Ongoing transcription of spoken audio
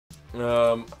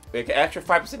We get extra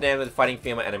 5% damage fighting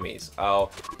female enemies.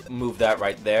 I'll move that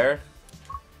right there.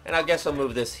 And I guess I'll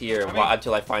move this here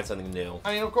until I find something new.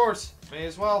 I mean, of course. May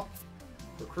as well.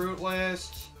 Recruit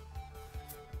list.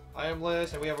 Item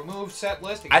list. And we have a move set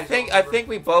list. I think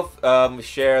we both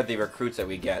share the recruits that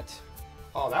we get.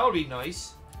 Oh, that would be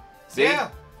nice. See? Yeah.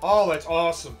 Oh, that's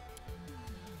awesome.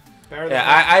 Better than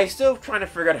yeah, I still trying to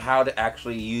figure out how to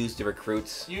actually use the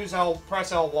recruits.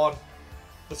 Press L1.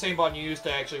 The same button you use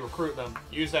to actually recruit them.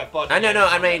 Use that button. No,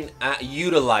 I mean,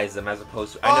 utilize them as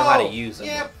opposed to... I know how to use them.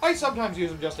 Yeah, I sometimes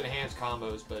use them just to enhance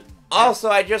combos, but... Also,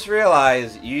 I just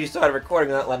realized you started recording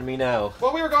without letting me know.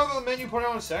 Well, we were going through the menu, putting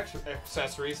on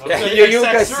accessories. Yeah, you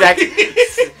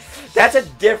That's a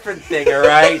different thing,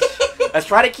 alright? Let's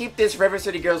try to keep this River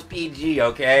City Girls PG,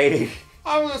 okay?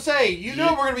 I was gonna say, you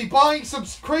know we're gonna be buying some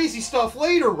crazy stuff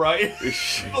later, right?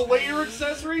 The later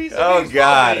accessories? Oh,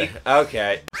 God.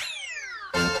 Okay.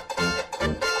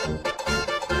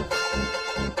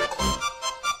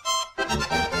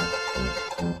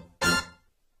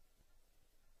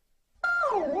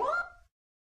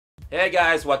 Hey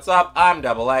guys, what's up? I'm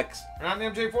Double X. And I'm the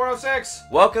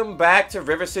MJ406. Welcome back to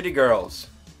River City Girls.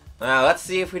 Let's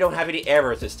see if we don't have any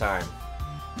errors this time.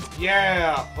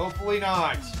 Yeah, hopefully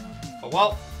not. But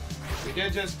well, we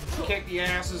did just kick the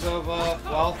asses of,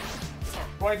 well,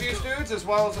 quite a few students as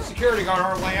well as a security guard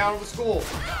on our way out of the school.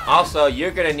 Also,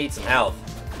 you're gonna need some health.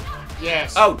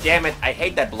 Yes. Oh, damn it. I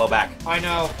hate that blowback. I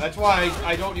know. That's why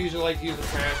I don't usually like to use the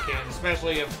trash can,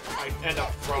 especially if I end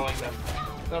up throwing them.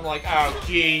 I'm like, oh,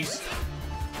 jeez.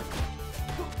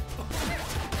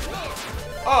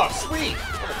 Oh, sweet.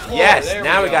 Oh, yes,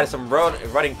 now we got some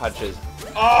running punches.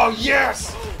 Oh,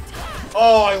 yes.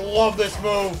 Oh, I love this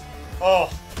move.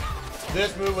 Oh,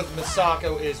 this move with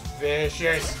Misako is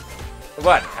vicious.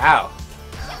 What? How?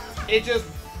 I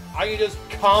can just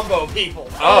combo people.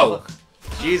 Oh,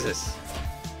 Jesus.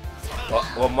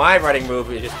 Well, my running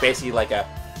move is just basically like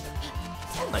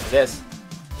this.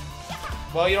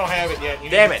 Well, you don't have it yet.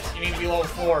 Damn it. You need to be level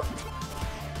 4.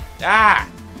 Ah!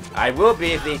 I will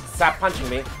be if they stop punching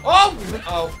me. Oh!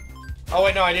 Oh. Oh,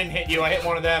 wait, no, I didn't hit you. I hit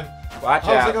one of them. Watch out.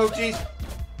 out. I was like, oh,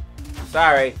 jeez.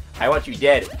 Sorry. I want you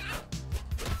dead.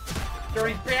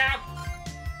 Dirty bad.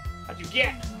 How'd you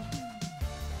get?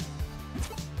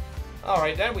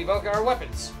 Alright, then. We both got our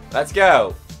weapons. Let's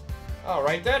go.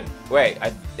 Alright, then. Wait,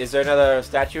 is there another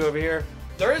statue over here?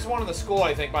 There is one in the school,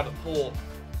 I think, by the pool.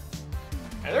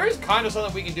 And there is kind of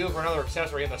something we can do for another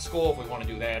accessory in the school if we want to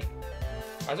do that.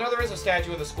 I know there is a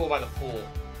statue in the school by the pool.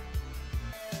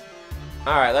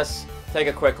 Alright, let's take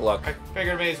a quick look. I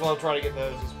figured I may as well try to get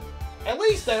those. At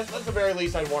least, that's the very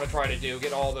least I'd want to try to do.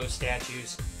 Get all those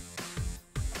statues.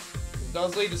 It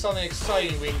does lead to something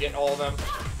exciting we can get all of them.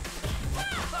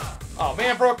 Oh,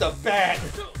 man, broke the bat!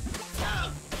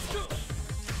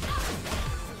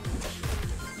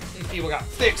 These people got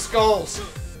thick skulls.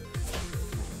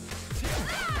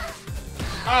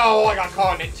 Oh, I got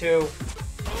caught in it too.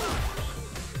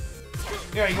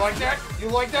 Yeah, you like that? You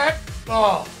like that?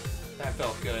 Oh, that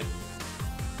felt good.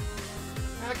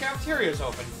 And the cafeteria's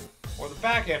open. Or the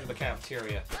back end of the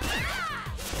cafeteria.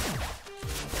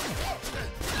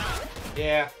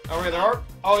 Yeah. Oh, wait, there are...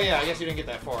 Oh, yeah, I guess you didn't get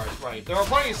that far. Right. There are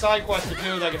plenty of side quests to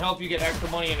do that can help you get extra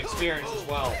money and experience as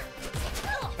well.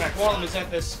 In fact, one of them is at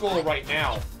this school right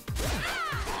now.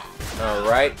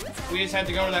 Alright. We just had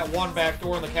to go to that one back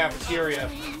door in the cafeteria,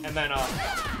 and then, I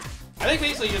think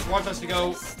basically he just wants us to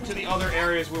go to the other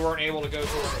areas we weren't able to go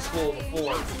to in the school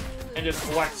before, and just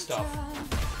collect stuff.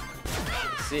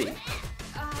 Let's see.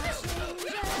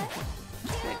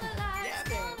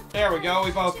 There we go,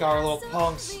 we both got our little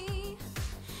punks.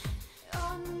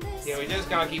 Yeah, we just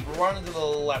gotta keep running to the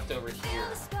left over here.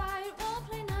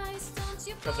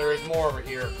 Because there is more over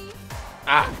here.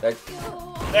 Ah,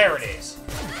 there it is.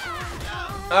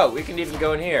 Oh, we can even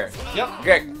go in here. Yep.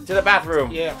 Okay, to the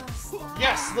bathroom. Yeah.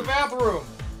 Yes, the bathroom.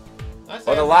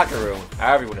 Or the locker room,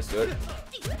 however you want to do it.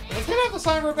 It did have the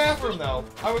sign for a bathroom, though.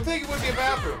 I would think it would be a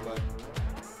bathroom, but...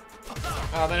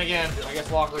 then again, I guess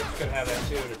locker rooms could have that,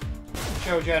 too, to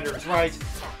show genders, right?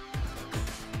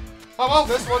 Oh, well,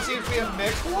 this one seems to be a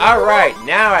mixed one. Alright,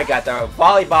 now I got the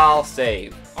volleyball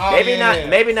save. Oh,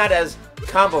 maybe not as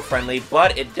combo friendly,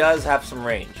 but it does have some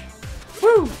range.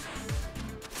 Woo!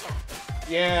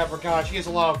 Yeah, I forgot. She has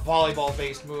a lot of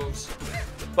volleyball-based moves.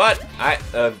 But,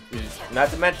 not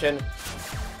to mention...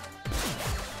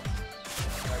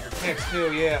 Your kicks,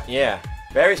 too, yeah. Yeah,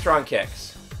 very strong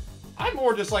kicks. I'm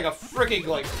more just like a freaking,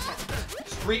 like,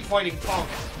 street fighting punk.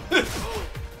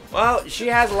 Well, she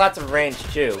has lots of range,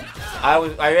 too.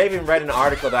 I even read an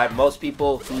article that most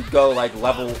people who go, like,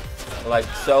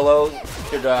 solo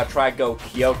should try go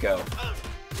Kyoko.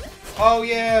 Oh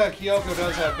yeah, Kyoko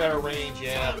does have better range,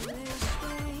 yeah.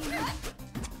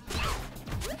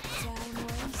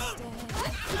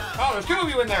 Oh, there's two of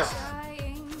you in there!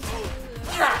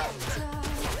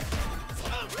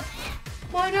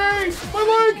 My knee!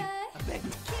 My leg!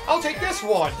 I'll take this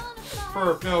one!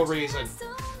 For no reason.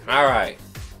 Alright.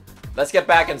 Let's get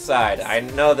back inside. I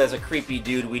know there's a creepy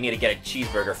dude we need to get a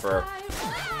cheeseburger for.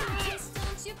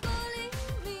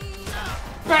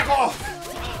 Back off!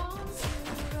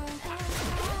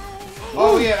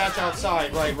 Oh yeah, that's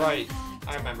outside. Right.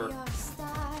 I remember.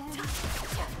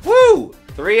 Woo!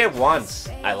 3 at once.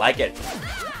 I like it.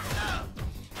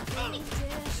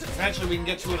 Eventually we can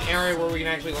get to an area where we can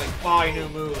actually, like, buy new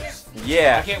moves.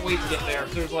 Yeah. I can't wait to get there.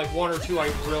 There's, like, 1 or 2 I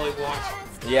really want.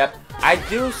 Yep. I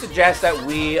do suggest that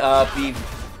we be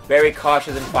very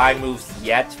cautious in buying moves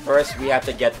yet. First, we have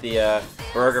to get the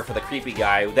burger for the creepy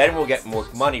guy. Then we'll get more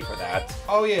money for that.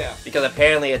 Oh, yeah. Because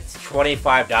apparently it's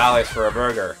 $25 for a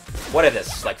burger. What is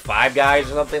this? Like Five Guys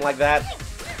or something like that?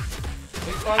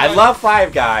 I love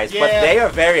Five Guys, but they are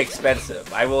very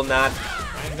expensive. I will not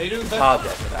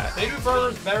apologize for that. They do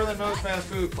burgers better than most fast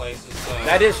food places. So.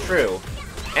 That is true.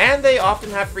 And they often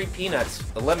have free peanuts,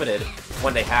 limited,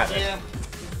 when they have it. Yeah.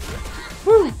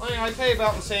 Woo. I mean, I pay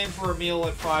about the same for a meal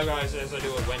at Five Guys as I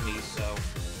do at Wendy's, so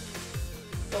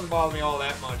it doesn't bother me all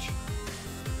that much.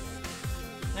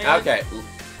 Okay.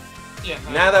 Yeah.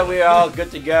 Now that we're all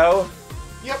good to go.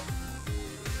 Yep.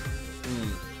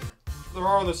 There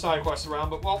are other side quests around,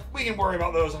 but, well, we can worry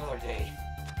about those another day.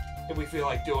 If we feel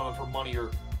like doing them for money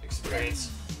or experience.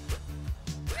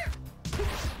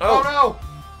 Oh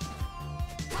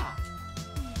no!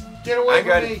 Get away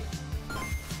from me!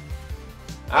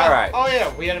 Alright. Oh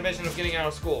yeah, we had a mission of getting out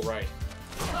of school, right.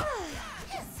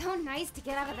 So nice to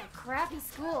get out of that crappy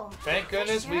school. Thank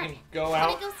goodness we can go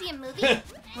out. Wanna go see a movie?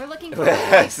 We're looking for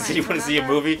a So you want to see a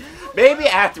movie? Maybe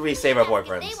after we save our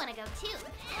boyfriends. They wanna go too.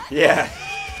 Yeah.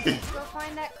 Go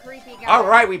find that creepy guy.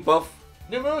 Alright, we both...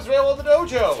 New moves available at the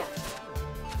dojo!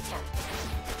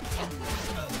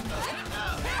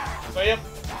 So yep,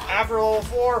 after level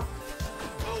 4,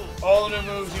 all the new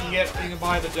moves you can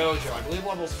buy at the dojo. I believe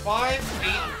levels 5, 8,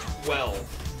 and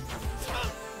 12.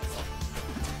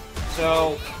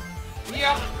 So,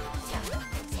 yep.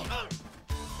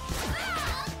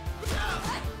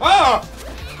 Ah!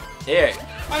 Here.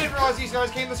 I didn't realize these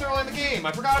guys came this early in the game.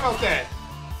 I forgot about that.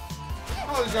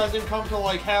 Oh, these guys didn't come till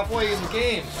like halfway in the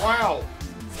game. Wow.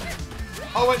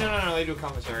 Oh wait, no, they do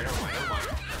commissary. Never mind.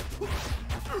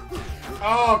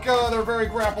 Oh god, they're very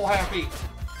grapple happy.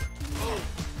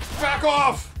 Back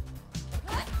off!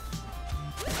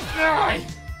 Die!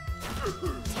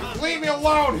 Leave me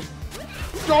alone!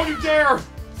 Don't you dare!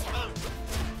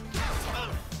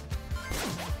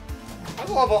 I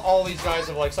love all these guys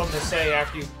have like something to say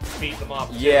after you beat them up.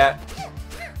 Yeah.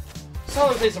 Some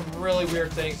of them say some really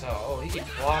weird things. Oh, he keeps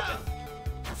blocking.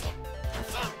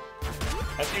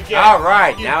 That's you get.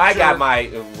 Alright, now I jerk. got my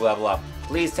level up.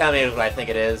 Please tell me what I think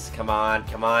it is. Come on.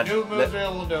 New move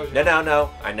available in dojo. No.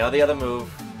 I know the other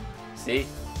move. See?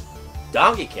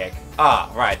 Donkey kick? Ah,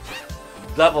 right.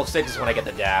 Level 6 is when I get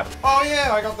the dab. Oh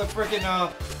yeah, I got the freaking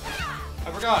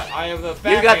I forgot. I have the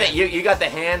back You got hand. you got the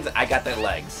hands, I got the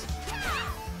legs.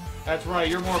 That's right,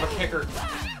 you're more of a kicker.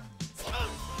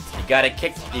 You gotta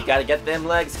kick, you gotta get them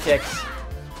legs kicks.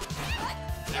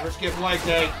 Never skip leg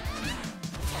day.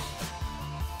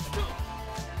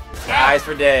 Eyes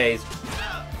for days.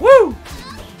 Woo!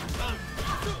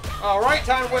 Alright,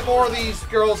 time to whip more of these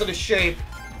girls into shape.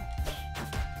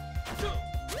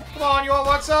 Come on, you all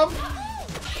want some?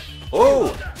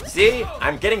 Ooh! See?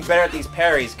 I'm getting better at these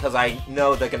parries because I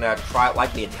know they're gonna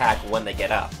likely attack when they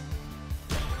get up.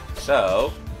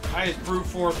 So... I just brute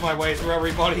force my way through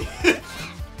everybody.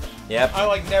 Yep. I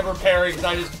like never parry because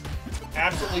I just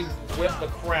absolutely whip the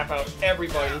crap out of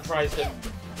everybody who tries to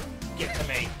get to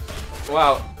me.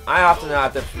 Well, I often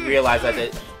have to realize that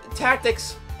the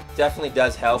tactics definitely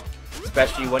does help,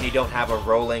 especially when you don't have a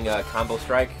rolling combo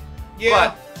strike.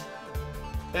 Yeah.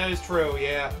 That is true,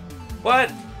 yeah.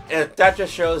 But that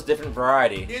just shows different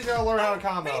variety. You just gotta learn how to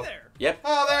combo. Hey there. Yep.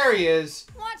 Oh, there he is.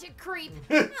 Watch it, creep.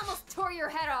 I almost tore your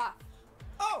head off.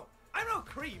 Oh, I'm no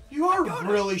creep. You are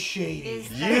really shady. Is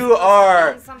that You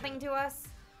are... saying something to us?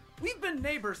 We've been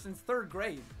neighbors since 3rd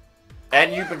grade.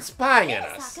 And you've been spying on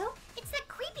Hey, us. Sako, it's that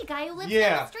creepy guy who lives Yeah.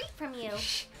 down the street from you.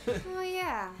 Oh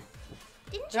yeah.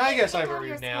 Didn't you I get guess I kicked out of remember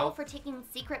your you now. school for taking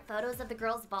secret photos of the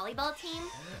girls' volleyball team?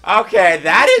 Okay,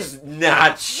 that is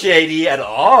not shady at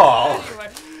all. Anyway,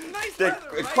 nice The weather,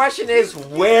 right? question is,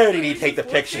 where did he take the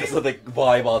pictures of the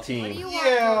volleyball What do team? you want,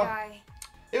 Yeah. little guy?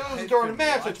 If it was during the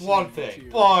match, it's one thing.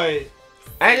 But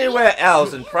Anywhere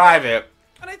else in private,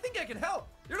 And I think I can help.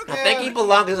 You're I looking think he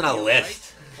belongs on a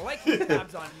list. Well, I keep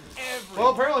tabs on everyone.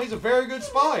 Well, apparently he's a very good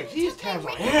spy. He's tabs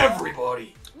on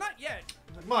everybody. Not yet.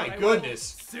 My But I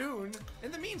goodness. will soon.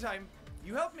 In the meantime,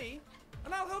 you help me,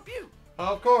 and I'll help you.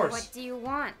 Of course. What do you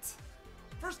want?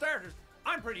 For starters,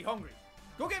 I'm pretty hungry.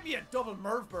 Go get me a double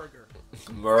Merv burger.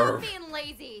 Merv. Being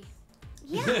lazy.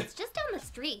 Yeah, it's just down the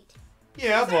street.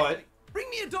 Yeah, Exactly. Bring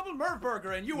me a double Merv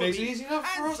burger and you will Makes it be easy enough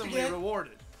for us to handsomely get.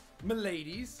 rewarded.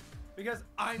 Miladies, because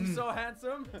I'm so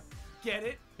handsome. Get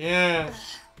it? but yeah.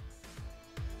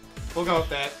 We'll go with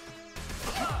that.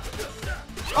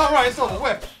 All right, it's still a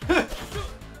whip.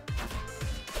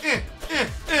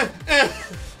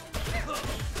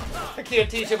 I can't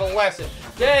teach him a lesson.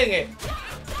 Dang it.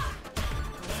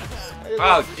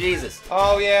 Oh, Jesus.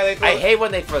 Oh yeah, they. I hate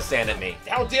when they throw sand at me.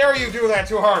 How dare you do that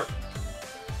to her?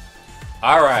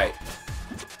 Alright.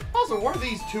 Also, what are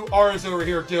these two R's over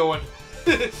here doing?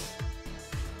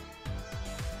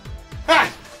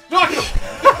 Ha! Knock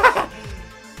him!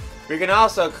 We can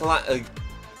also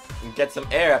get some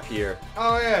air up here.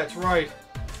 Oh yeah, that's right.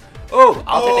 Oh,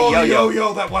 I'll take the yo-yo.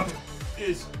 yo-yo, that weapon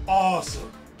is awesome.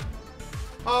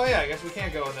 Oh yeah, I guess we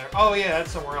can't go in there. Oh yeah,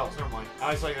 that's somewhere else. Never mind.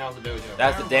 I was thinking that was the dojo.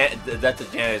 That's the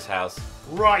janitor's house.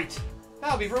 Right.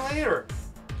 That'll be for later.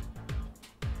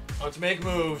 Let's make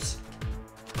moves.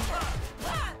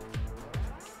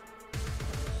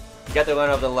 You got the one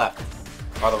over the left.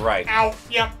 Or the right. Ow.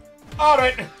 Yep.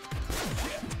 Alright.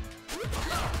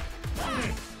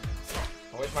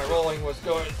 I wish my rolling was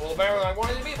going a little better than I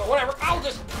wanted to be, but whatever. I'll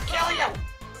just kill you.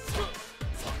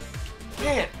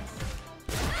 Man.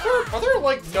 Are there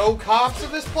like no cops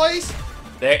in this place?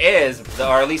 There is,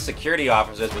 or at least security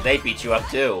officers, but they beat you up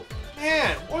too.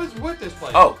 Man, what is with this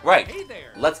place? Oh, right. Hey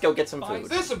there. Let's go get some food.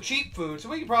 There's some cheap food, so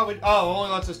we can probably... Oh, it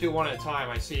only lets us do one at a time,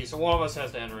 I see. So one of us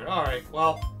has to enter it. Alright,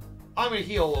 well, I'm gonna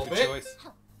heal a little Good bit. choice.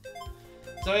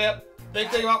 So, yep, big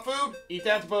thing about food, eat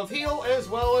that to both heal as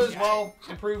well as, well,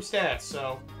 improve stats,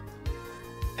 so...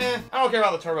 I don't care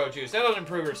about the turbo juice. That doesn't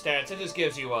improve your stats, it just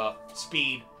gives you,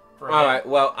 speed. For a Alright,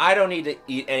 well, I don't need to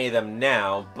eat any of them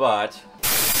now, but...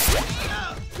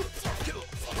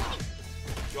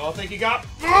 You all think you got...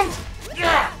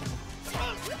 Yeah!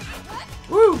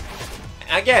 Woo!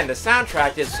 Again, the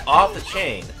soundtrack is off the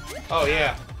chain. Oh,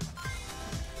 yeah.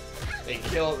 They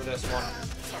kill it with this one.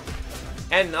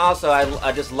 And also,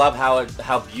 I just love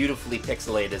how beautifully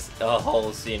pixelated this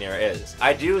whole scenery is.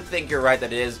 I do think you're right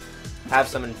that it is have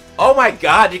some... Oh my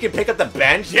god, you can pick up the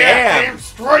bench? Yeah, Damn! damn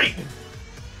straight!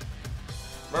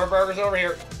 Burger's over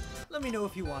here. Let me know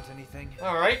if you want anything.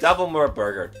 Alright. Double more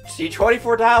burger. See,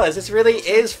 $24. This really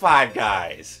is Five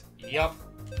Guys. Yup.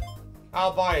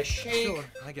 I'll buy a shake. Sure,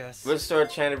 I guess. Restore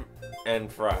chan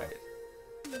and fried.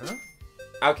 Huh?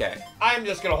 Okay. I'm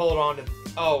just gonna hold on to...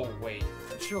 Oh, wait.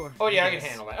 Sure. Oh, yeah, I can guess.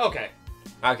 handle that. Okay.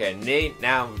 Okay, neat.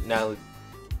 Now,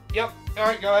 Yep.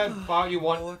 Alright, go ahead. Buy you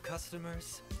one. More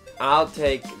customers. I'll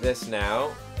take this now.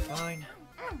 Fine.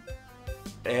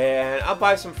 And I'll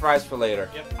buy some fries for later.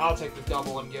 Yep, I'll take the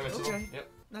double and give it to Okay. him. Yep.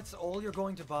 That's all you're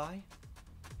going to buy?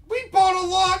 We bought a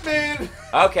lot, man!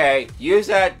 Okay, use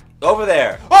that over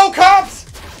there. Oh, cops!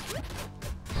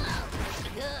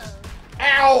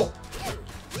 Ow!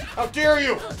 How dare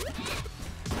you!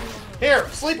 Here,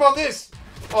 sleep on this,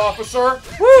 officer.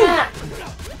 Woo! I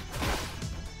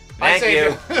Thank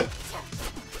saved you. you.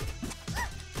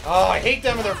 Oh, I hate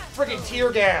them and their freaking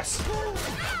tear gas.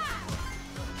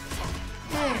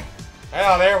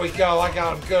 Oh, there we go. I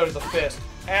got him good as a fist.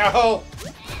 Ow!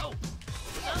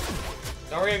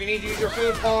 Don't worry, if you need to use your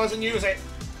food, pause and use it.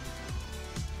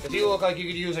 Because you look like you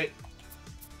could use it.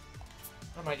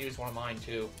 I might use one of mine,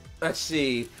 too. Let's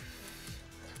see.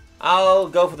 I'll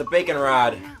go for the bacon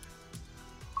rod.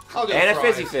 I'll go And a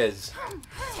fries. fizzy fizz.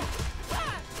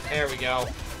 There we go.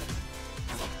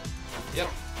 Yep.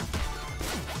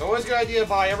 It's always a good idea to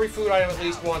buy every food item at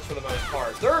least once for the most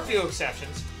part. There are a few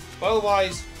exceptions, but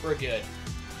otherwise, we're good.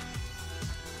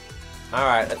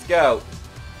 Alright, let's go.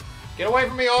 Get away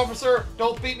from me, officer!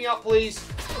 Don't beat me up, please!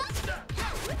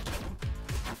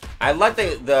 I like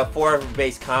the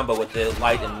four-base combo with the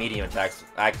light and medium attacks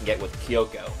I can get with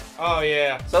Kyoko. Oh,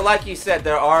 yeah. So like you said,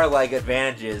 there are like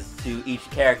advantages to each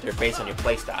character based on your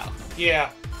playstyle. Yeah.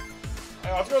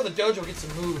 Let's go to the dojo and get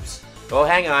some moves. Well,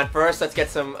 hang on. First, let's get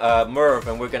some Merv,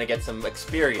 and we're gonna get some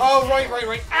experience. Oh,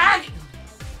 right. Ah!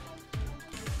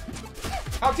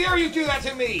 How dare you do that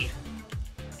to me?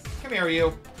 Come here,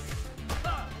 you.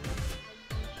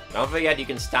 Don't forget, you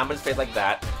can stomp in his face like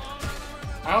that.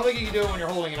 I don't think you can do it when you're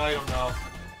holding an item, though.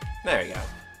 There you go.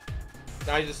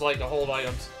 I just like to hold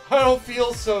items. I don't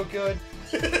feel so good.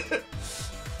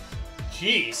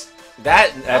 Jeez.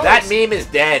 That meme is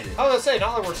dead. I was gonna say,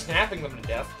 not like we're snapping them to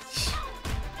death.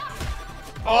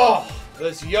 Oh,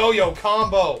 this yo-yo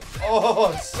combo.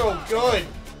 Oh, it's so good.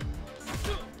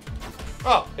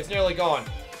 Oh, it's nearly gone.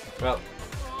 Well.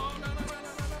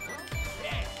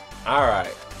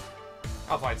 Alright.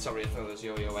 I'll find somebody to throw this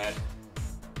yo-yo at.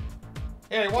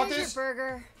 Yeah, you want Here's this? your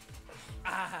burger.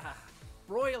 Ah,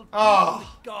 royal.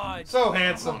 Oh, God. so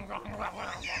handsome.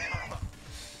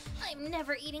 I'm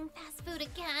never eating fast food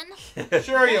again.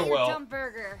 Sure you Now your will. dumb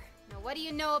burger. Now, what do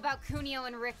you know about Kunio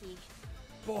and Ricky?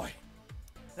 Boy,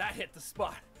 that hit the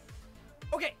spot.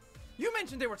 Okay, you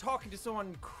mentioned they were talking to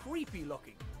someone creepy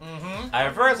looking. Mm-hmm.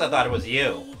 At first I thought it was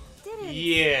you. We didn't.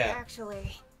 Yeah.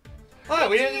 Actually. Oh,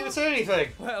 we didn't even say anything.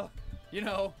 Well, you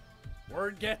know,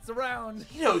 word gets around.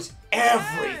 He knows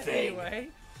everything. Anyway,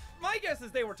 my guess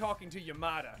is they were talking to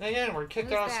Yamada. Again, we're kicked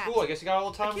Who's out of that? school. I guess he got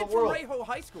all the A time in kid the from world. Reiho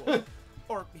High School.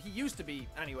 Or he used to be,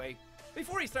 anyway.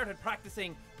 Before he started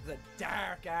practicing the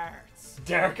dark arts.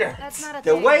 Darker. That's not a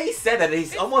The thing. way he said it,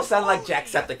 he almost sounded like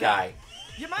Jacksepticeye.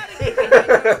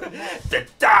 Yamada. The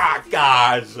dark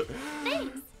gods!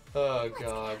 Thanks. Oh,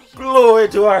 God. Glory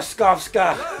to our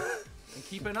Skofska! And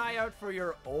keep an eye out for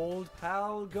your old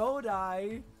pal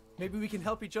Godai. Maybe we can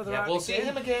help each other Yeah, out. we'll see again.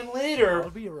 him again I'll later.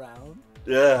 be around.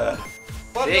 Ugh.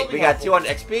 But See, he'll be we got helpful.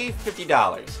 200 XP,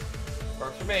 $50.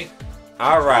 Works for me.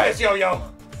 Alright. Nice yo-yo.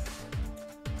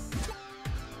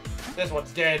 This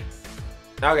one's dead.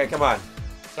 Okay, come on.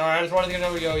 Sorry, I just wanted to get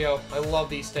another yo-yo. I love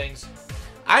these things.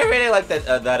 I really like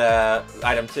that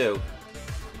item too.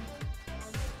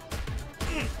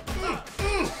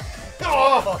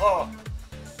 Oh!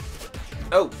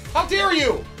 Oh, How dare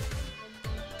you!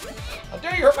 How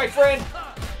dare you hurt my friend!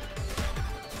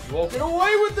 You won't get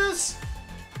away with this!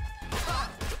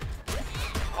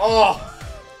 Oh!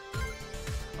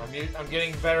 I'm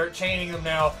getting better at chaining them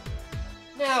now.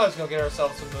 Now let's go get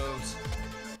ourselves some moves.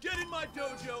 Get in my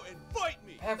dojo and fight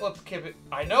me. Half-lip kibit.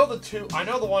 I know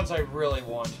the ones I really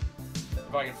want.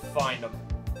 If I can find them.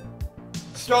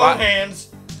 Stone hands!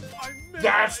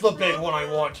 That's the big one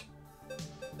I want!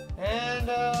 And,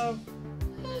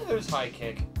 there's high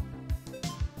kick.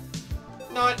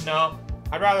 No.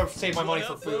 I'd rather save my money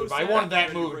for food, but I wanted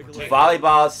that move in particular.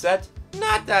 volleyball set,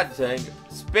 not that thing.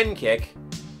 Spin kick,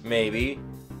 maybe.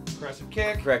 Aggressive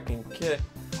kick. Dragon kick.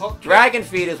 Hook kick. Dragon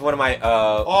feet is one of my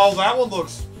Oh, that one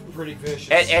looks pretty vicious.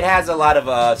 It has a lot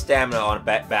of stamina on it,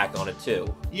 back on it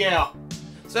too. Yeah,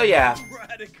 So yeah.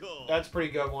 Radical. that's a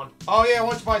pretty good one. Oh yeah,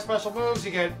 once you buy special moves,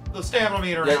 you get the stamina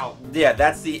meter now. Yeah,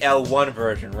 that's the L1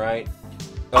 version, right?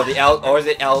 Oh, the L, or is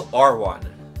it LR1?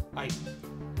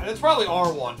 And it's probably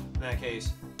R1 in that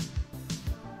case.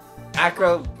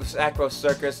 Acro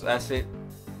Circus, that's it.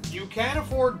 You can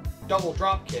afford double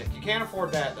drop kick. You can't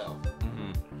afford that though.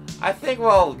 I think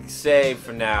we'll save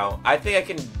for now. I think I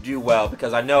can do well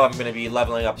because I know I'm going to be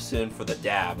leveling up soon for the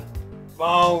dab.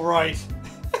 Oh right.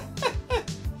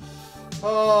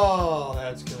 Oh,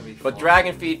 that's gonna be fun. But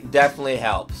Dragon Feet definitely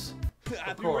helps.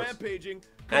 Happy course. rampaging.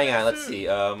 Hang on, let's see.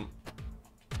 Oh.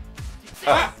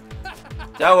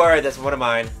 Don't worry, that's one of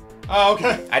mine. Oh,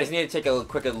 okay. I just need to take a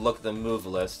quick look at the move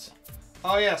list.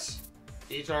 Oh yes.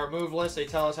 Each of our move list, they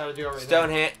tell us how to do everything. Stone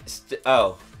hand.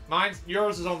 Oh.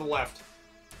 Yours is on the left.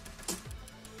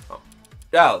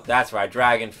 Oh, that's right.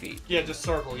 Dragon Feet. Yeah, just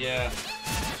circle. Yeah.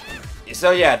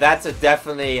 So yeah, that's a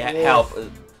definitely help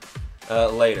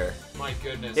later. My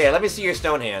goodness. Yeah, let me see your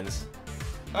stone hands.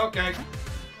 Okay.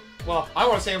 Well, I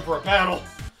want to save them for a battle.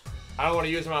 I don't want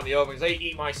to use them on the openings. They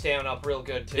eat my stamina up real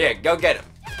good too. Yeah, go get him.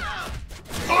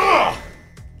 Ugh!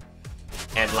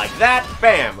 And like that,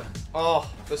 bam. Oh,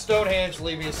 the stone hands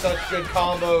leave me with such good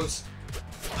combos.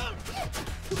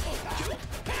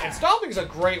 And stomping's a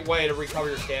great way to recover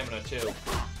your stamina too.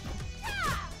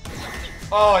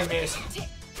 Oh, I missed.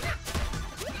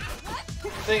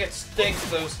 I think it stinks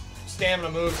those stamina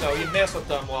moves though. You mess with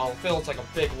them, well, it feels like a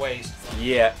big waste.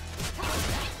 Yeah.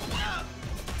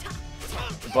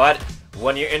 But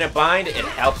when you're in a bind, it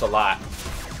helps a lot.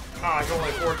 I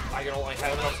can only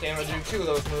have enough stamina to do 2 of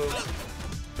those moves.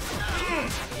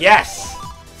 Yes.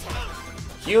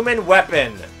 Human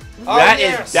weapon. Oh,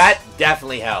 yes. That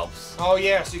definitely helps. Oh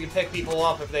yeah, so you can pick people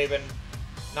up if they've been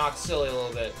knocked silly a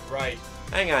little bit. Right.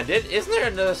 Hang on, isn't there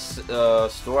another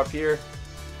store up here?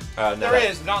 No, There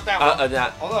is, not that one.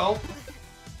 Not. Although,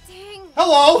 Dang.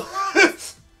 hello!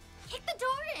 Kick the door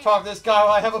in. Talk to this guy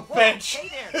while I have a Whoa, bench. Hey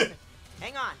there.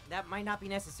 Hang on, that might not be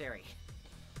necessary.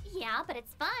 Yeah, but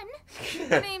it's fun.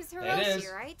 Your name's It Hiroshi, is.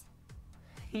 right?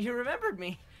 You remembered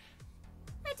me.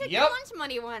 I took Yep. your lunch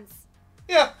money once.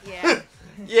 Yeah. Yeah.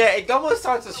 Yeah, it almost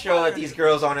starts to show that these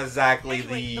girls aren't exactly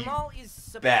Anyway, the the mall is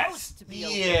supposed best. to be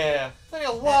open. Yeah. I think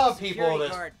a That lot of people in security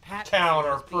this guard, Pat, town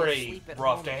are must be pretty asleep at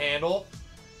rough home to again. handle.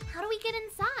 How do we get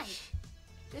inside?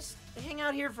 Just hang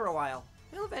out here for a while.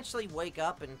 He'll eventually wake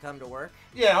up and come to work.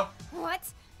 Yeah. What?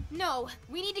 No,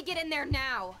 we need to get in there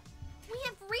now. We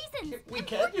have reasons. We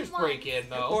can just break in,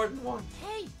 though. Important one.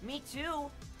 Hey, me too.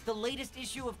 The latest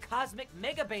issue of Cosmic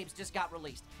Mega Babes just got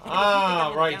released. And Ah, if you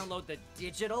think I'm right. gonna download the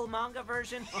digital manga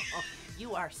version,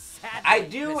 you are sadly I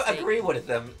do mistaken. agree with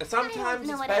them. Sometimes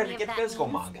know it's what better any to of get that physical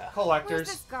means. manga. Where's Collectors.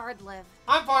 this guard live?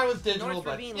 I'm fine with digital, North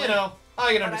but, Ravine you Lane. know,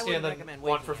 I can But I understand wouldn't the recommend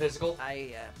want waking for it. physical.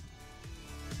 I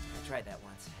tried that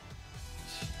once.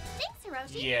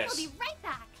 Thanks, Hiroshi. Yes. We'll be right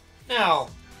back. Now,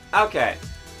 Okay.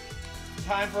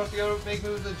 time for us to go make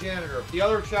moves with the janitor. The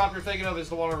other shop you're thinking of is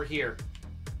the one over here.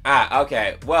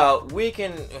 Okay. Well, we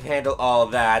can handle all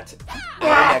of that in the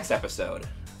next episode.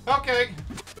 Okay.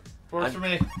 Works for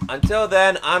me. Until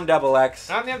then, I'm Double X.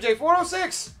 I'm the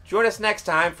MJ406. Join us next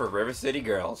time for River City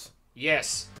Girls.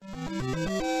 Yes.